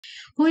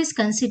Who is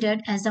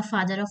considered as the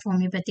father of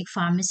homeopathic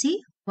pharmacy?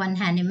 1.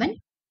 Hahnemann,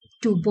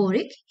 2.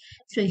 Boric,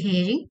 3.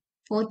 Hering,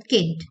 4.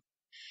 Kent.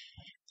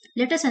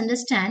 Let us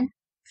understand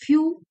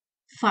few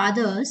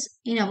fathers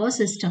in our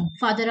system.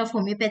 Father of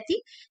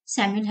homeopathy,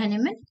 Samuel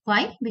Hahnemann.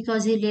 Why?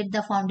 Because he laid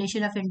the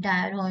foundation of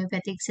entire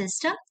homeopathic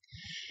system.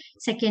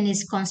 Second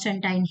is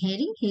Constantine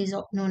Hering. He is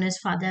known as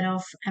father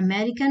of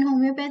American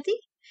homeopathy.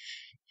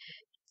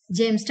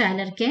 James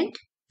Tyler Kent,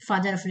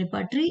 father of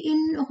repertory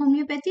in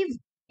homeopathy.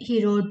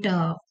 He wrote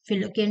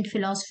Kent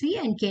Philosophy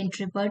and Kent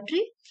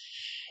Repertory.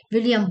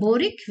 William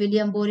Boric.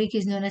 William Boric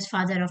is known as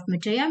father of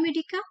Maitreya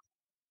Medica.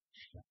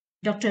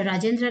 Dr.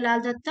 Rajendra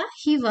Lal Datta.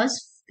 He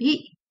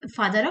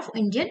father of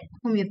Indian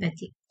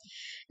homeopathy.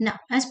 Now,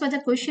 as per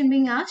the question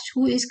being asked,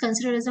 who is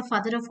considered as the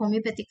father of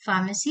homeopathic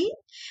pharmacy?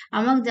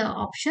 Among the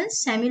options,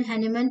 Samuel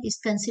Hahnemann is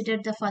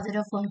considered the father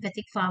of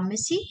homeopathic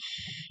pharmacy.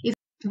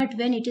 But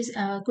when it is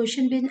a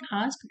question being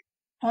asked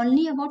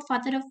only about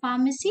father of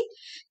pharmacy,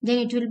 then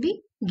it will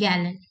be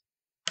Galen.